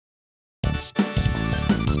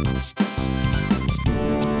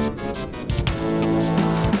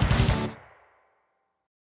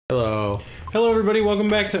Hello. Hello, everybody. Welcome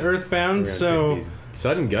back to EarthBound. So,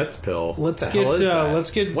 sudden guts pill. Let's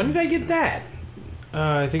get. When did I get that?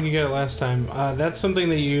 I think you got it last time. That's something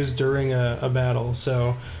they use during a battle.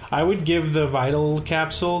 So, I would give the vital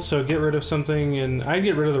capsule. So, get rid of something, and I'd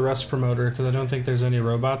get rid of the rust promoter because I don't think there's any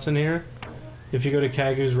robots in here. If you go to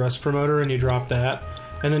Kagu's rust promoter and you drop that,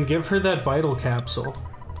 and then give her that vital capsule.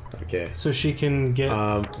 Okay. So she can get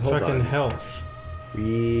fucking health.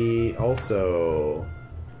 We also.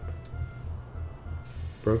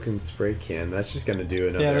 Broken spray can. That's just gonna do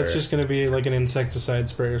another. Yeah, that's just gonna be like an insecticide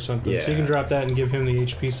spray or something. Yeah. So you can drop that and give him the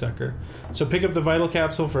HP sucker. So pick up the vital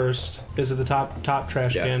capsule first. Is it the top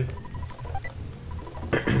trash can?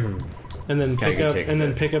 And then pick up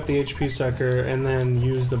the HP sucker and then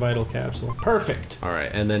use the vital capsule. Perfect. All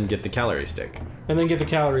right, and then get the calorie stick. And then get the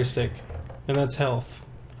calorie stick, and that's health,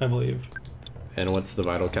 I believe. And what's the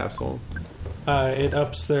vital capsule? It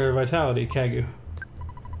ups their vitality, Kagu.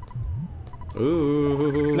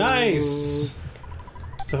 Ooh. Nice!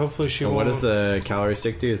 So hopefully she won't... What does the calorie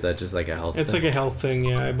stick do? Is that just like a health It's thing? like a health thing,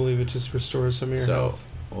 yeah. I believe it just restores some of your health.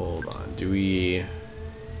 Hold on. Do we...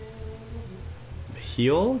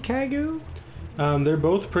 heal Kagu? They're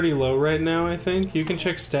both pretty low right now, I think. You can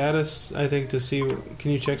check status, I think, to see...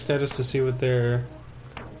 Can you check status to see what their...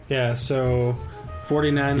 Yeah, so...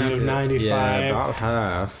 49 out of 95. Yeah, about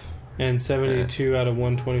half. And 72 out of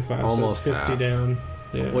 125. Almost so that's 50 half. down.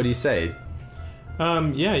 Yeah. What do you say?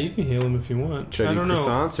 Yeah, you can heal him if you want. Should I do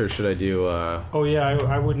croissants or should I do Oh yeah,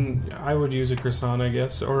 I wouldn't. I would use a croissant, I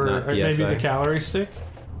guess, or maybe the calorie stick.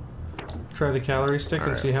 Try the calorie stick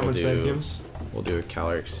and see how much that gives. We'll do a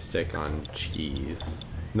calorie stick on cheese.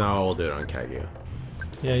 No, we'll do it on Kagu.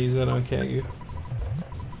 Yeah, use that on Kagu.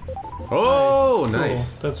 Oh,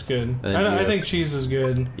 nice. Cool. That's good. I think cheese is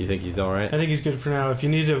good. You think he's all right? I think he's good for now. If you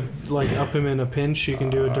need to like up him in a pinch, you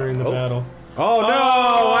can do it during the battle. Oh no!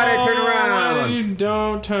 Why did I turn around? Why did you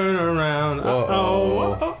don't turn around?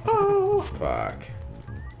 Oh. Fuck.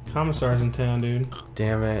 Commissar's in town, dude.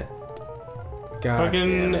 Damn it. God fucking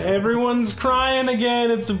damn it. Everyone's crying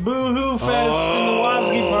again. It's a boo-hoo fest in the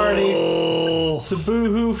Wazgi party. It's a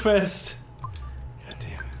boo-hoo fest. God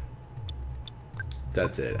damn it.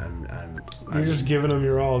 That's it. You're just giving them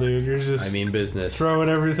your all, dude. You're just... I mean business. Throwing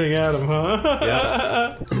everything at them, huh?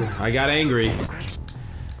 Yep. I got angry.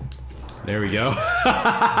 There we go.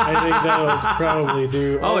 I think that'll probably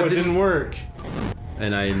do. Oh, it didn't work.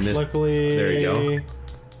 And I missed. Luckily. There you go.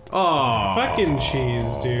 Oh. Fucking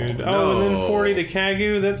cheese, dude. No. Oh, and then 40 to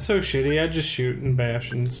Kagu. That's so shitty. I just shoot and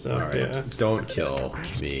bash and stuff. Right. Yeah. Don't kill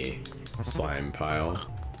me, slime pile.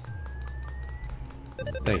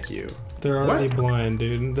 Thank you. They're already blind,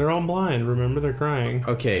 dude. They're all blind. Remember, they're crying.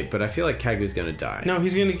 Okay, but I feel like Kagu's gonna die. No,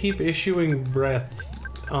 he's gonna keep issuing breath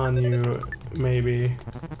on you, maybe.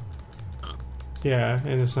 Yeah,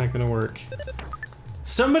 and it's not gonna work.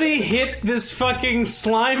 Somebody hit this fucking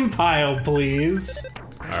slime pile, please.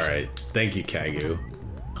 Alright, thank you, Kagu.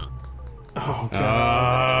 Oh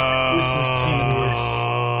god. This is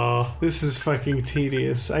tedious. This is fucking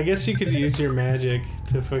tedious. I guess you could use your magic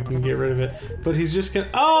to fucking get rid of it. But he's just gonna...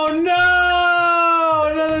 Oh no!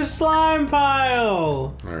 Another slime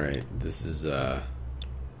pile! Alright, this is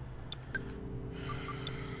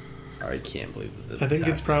I can't believe that this I think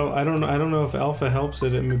it's probably... I don't know if alpha helps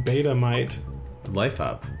it. I mean, beta might. Life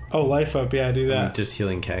up. Oh, life up. Yeah, do that. I'm just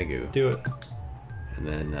healing Kagu. Do it. And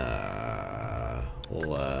then,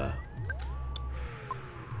 we'll,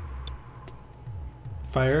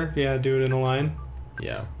 Fire? Yeah, do it in a line.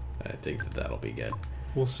 Yeah, I think that'll be good.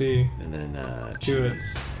 We'll see. And then, do it.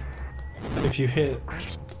 If you hit...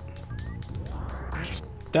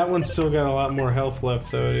 That one's still got a lot more health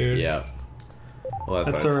left, though, dude. Yeah. Well,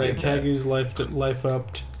 that's alright. Kagu's life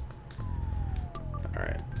upped.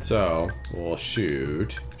 Alright, so we'll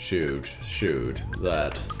shoot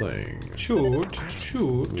that thing.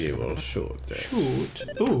 Shoot. We will shoot it. Shoot.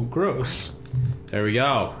 Ooh, gross. There we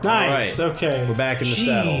go. Nice. All right. Okay. We're back in the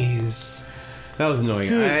saddle. That was annoying.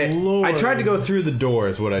 Good Lord. I tried to go through the door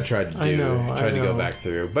is what I tried to do. I know. To go back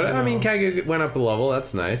through. But I mean, Kagu went up a level.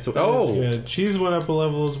 That's nice. That's good. Cheese went up a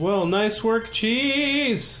level as well. Nice work,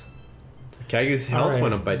 Cheese. Kagu's health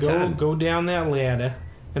went up by 10. Go down that ladder.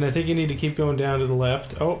 And I think you need to keep going down to the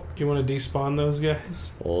left. Oh, you want to despawn those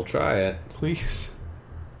guys? We'll try it. Please.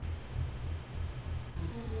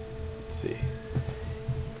 Let's see.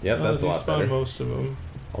 Yep, that's a lot better. Most of them.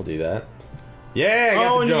 I'll do that. Yeah, I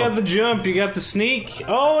got the jump. You got the jump. You got the sneak.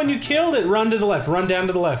 Oh, and you killed it. Run to the left. Run down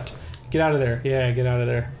to the left. Get out of there. Yeah, get out of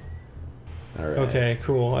there. All right. Okay,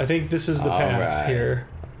 cool. I think this is the path here.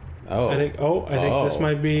 Oh. I think this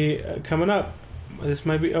might be coming up. This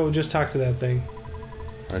might be... Oh, just talk to that thing.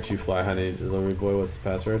 Aren't you Fly Honey Delivery Boy? What's the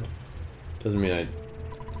password? Doesn't mean I...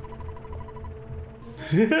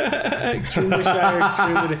 Extremely shy or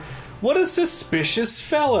extremely... What a suspicious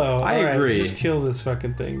fellow. I agree. Just kill this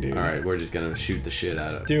fucking thing, dude. Alright, we're just gonna shoot the shit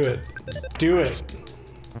out of it. Do it. Do it.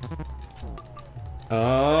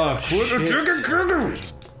 Oh, quit the chicken.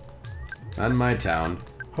 On my town.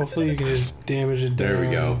 Hopefully you can just damage it down. There we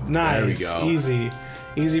go. Nice. There we go. Easy.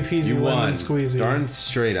 Easy peasy You lemon won. squeezy. Darn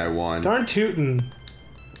straight I won. Darn tootin'.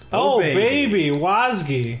 Oh, Oh, baby. baby.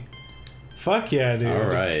 Wazgi. Fuck yeah, dude.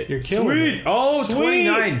 Alright. You're killing Sweet. it. Oh, Sweet.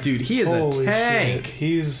 29. Dude, he is Holy a tank. Shit.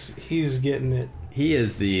 He's getting it. He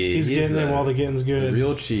is the... He's getting it while the getting's good. The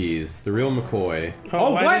real cheese. The real McCoy.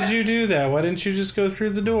 Oh, why what? did you do that? Why didn't you just go through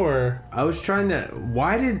the door? I was trying to...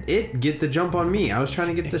 Why did it get the jump on me? I was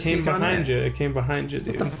trying to get the sneak on it. It came behind you,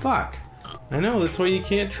 dude. What the fuck? I know, that's why you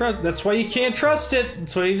can't trust... That's why you can't trust it!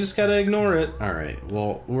 That's why you just gotta ignore it. Alright,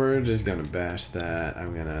 well, we're just gonna bash that.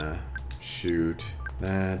 I'm gonna shoot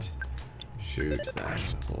that. Shoot that.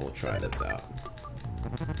 We'll try this out.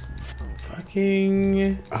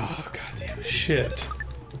 Fucking... Oh, god damn it. shit.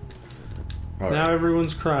 All right. Now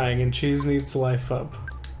everyone's crying and Cheese needs life up.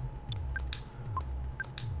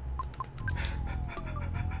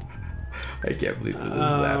 I can't believe this is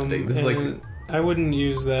happening. This is like... I wouldn't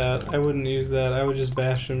use that. I wouldn't use that. I would just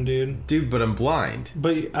bash him, dude. Dude, but I'm blind.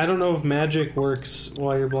 But I don't know if magic works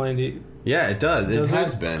while you're blind. Yeah, it does. It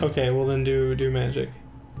has been. Okay, well then do magic.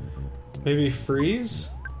 Maybe freeze?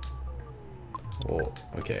 Well,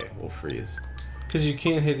 okay, we'll freeze. Because you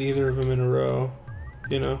can't hit either of them in a row,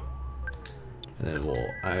 you know? And then we'll...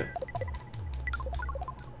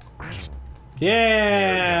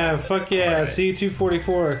 Yeah! Fuck yeah! Right.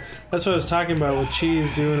 C244. That's what I was talking about with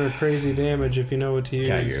Cheese doing her crazy damage if you know what to use.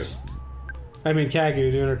 Kagu. I mean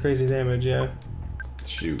Kagu doing her crazy damage, yeah.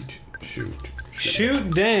 Shoot.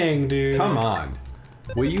 Shoot dang, dude. Come on.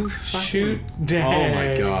 Will you fucking... Shoot dang. Oh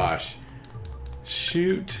my gosh.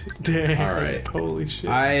 Shoot dang. Alright. Holy shit.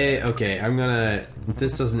 Okay, I'm gonna... If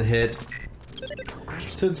this doesn't hit...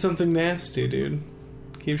 It said something nasty, dude.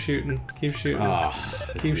 Keep shooting. Keep shooting.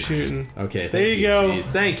 Keep shooting. Okay, there you go. Cheese.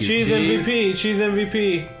 Thank you, Cheese Cheese. MVP. Cheese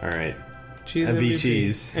MVP. Alright. Cheese MV MVP.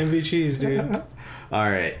 Cheese. MV Cheese, dude.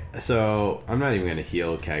 Alright, so I'm not even gonna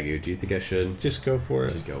heal Kagu. Do you think I should? Just go for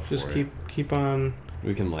it. Just go for Just it. keep on.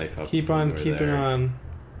 We can life up. Keep on when we're keeping there. on.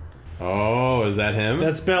 Oh, is that him?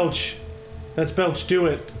 That's Belch. That's Belch. Do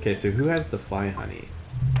it. Okay, so who has the fly honey?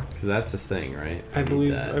 Because that's a thing, right? I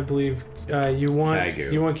believe. You want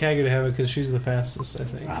Kagu. You want Kagu to have it because she's the fastest, I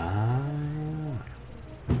think. Ah.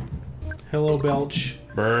 Hello, Belch.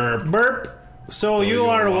 Burp. Burp. So you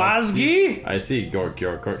are Wazgi? I see. Gork.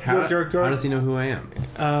 How Gork. does he know who I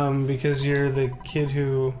am? Because you're the kid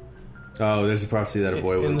who. Oh, there's a prophecy that a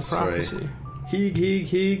boy will in the destroy. prophecy.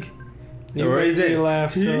 Heeg. You Or make is it? me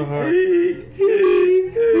laugh so hard.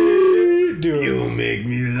 Do it. You make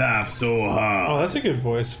me laugh so hard. Oh, that's a good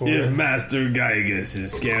voice for If it. Master Gygus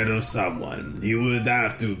is scared of someone, he would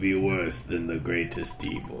have to be worse than the greatest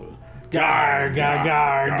evil. Gar, gar,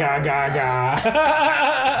 gar, gar, gar, gar.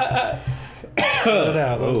 Let it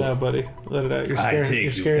out, buddy. Let it out. You're I scared. take You're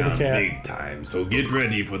you scared of down the cat. big time, so get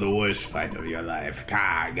ready for the worst fight of your life.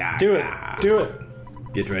 Do it. Do it.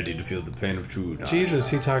 Get ready to feel the pain of true. Jesus,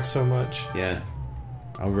 he talks so much. Yeah.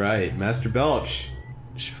 All right, Master Belch.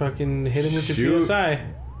 Just fucking hit him with Shoot. your PSI.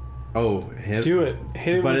 Oh, him. Do it.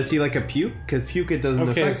 Hit him. But with... is he like a puke? Because puke it doesn't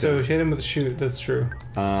Okay, affect so him. hit him with a shoot. That's true.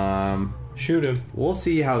 Shoot him. We'll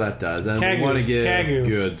see how that does. And Kagu, we want to get Kagu.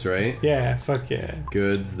 goods, right? Yeah, fuck yeah.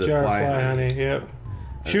 Goods, the Jar fly, fly honey. Yep.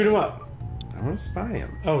 Shoot him up. I want to spy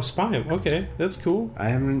him. Oh, spy him. Okay, that's cool. I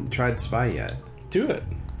haven't tried spy yet. Do it.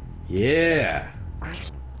 Yeah.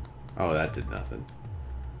 Oh, that did nothing.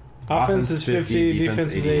 Offense is 50,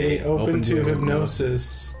 defense is 80. Open to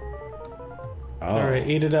hypnosis. Oh. Alright,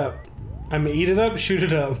 eat it up. Eat it up, shoot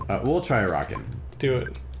it up. We'll try rocking. Do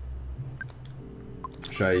it.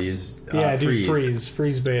 Should I use Yeah, freeze? do freeze.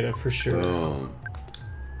 Freeze beta for sure. Boom.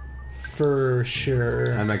 For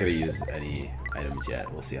sure. I'm not going to use any items yet.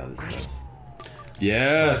 We'll see how this does.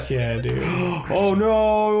 Yes! Fuck yeah, dude. Oh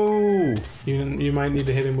no! You might need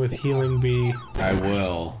to hit him with Healing Bee. I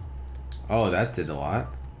will. Oh, that did a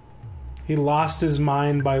lot. He lost his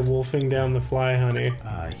mind by wolfing down the fly honey.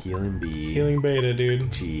 Healing bee. Healing beta,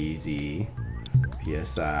 dude. Cheesy.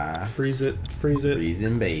 PSI. Freeze it. Freeze it.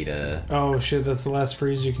 Freezing beta. Oh shit, that's the last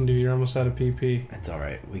freeze you can do. You're almost out of PP. That's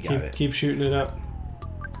alright. We got it. Keep shooting it up.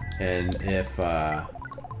 And if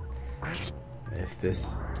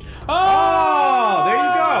this... Oh! There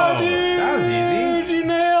you go! Dude, That was easy. You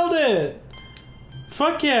nailed it!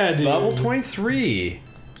 Fuck yeah, dude. Level 23.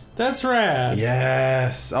 That's rad.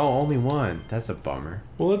 Yes. Oh, only one. That's a bummer.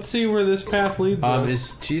 Well, let's see where this path leads us.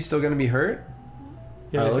 Is Cheese still going to be hurt?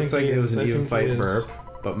 Yeah, It looks like it was an even fight burp. Is.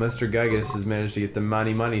 But Mr. Gigas has managed to get the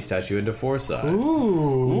Money statue into Foresight.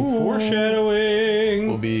 Ooh, foreshadowing.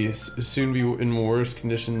 Will be soon be in worse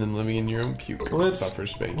condition than living in your own puke. Suffer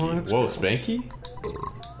Spanky. Whoa, gross. Spanky?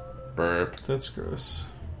 Burp. That's gross.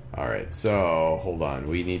 Alright, so hold on.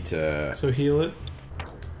 We need to So heal it.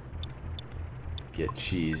 get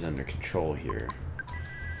Cheese under control here.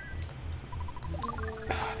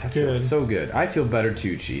 Oh, that Good. feels so good. I feel better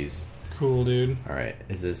too, Cheese. Cool, dude. Alright,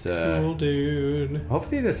 is this Cool, dude.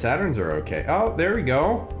 hopefully the Saturns are okay. Oh, there we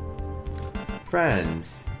go.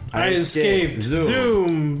 Friends. I escaped.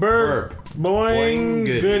 Zoom. Burp. Boing.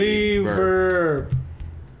 Goody. Burp.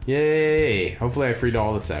 Yay. Hopefully I freed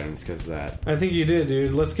all the Saturns because of that. I think you did,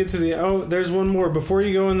 dude. Let's get to the... Oh, there's one more. Before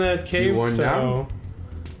you go in that cave, You worn down?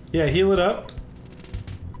 Yeah, heal it up.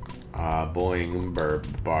 Boing, burp,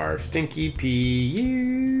 barf, stinky pee,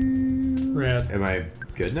 you. Rad. Am I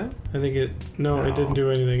good now? I think it... No, No. it didn't do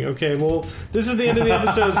anything. Okay, well, this is the end of the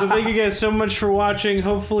episode, so thank you guys so much for watching.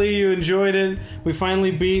 Hopefully you enjoyed it. We finally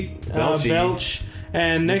beat Belch.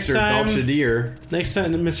 And next Mr. time... Belchadier. Next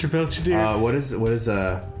time, Mr. Belchadier. What is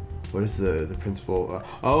the principal?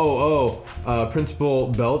 Principal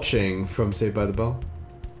Belching from Saved by the Bell.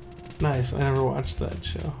 Nice. I never watched that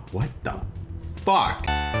show. What the fuck?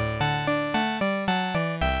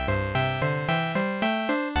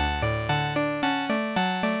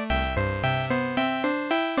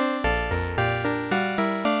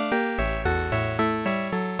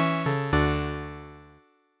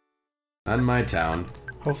 On my town.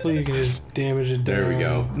 Hopefully you can just damage it down. There we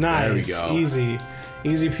go. Nice. There we go. Easy.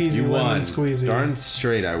 Easy peasy You lemon won. squeezy. Darn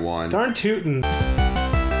straight I won. Darn tootin'.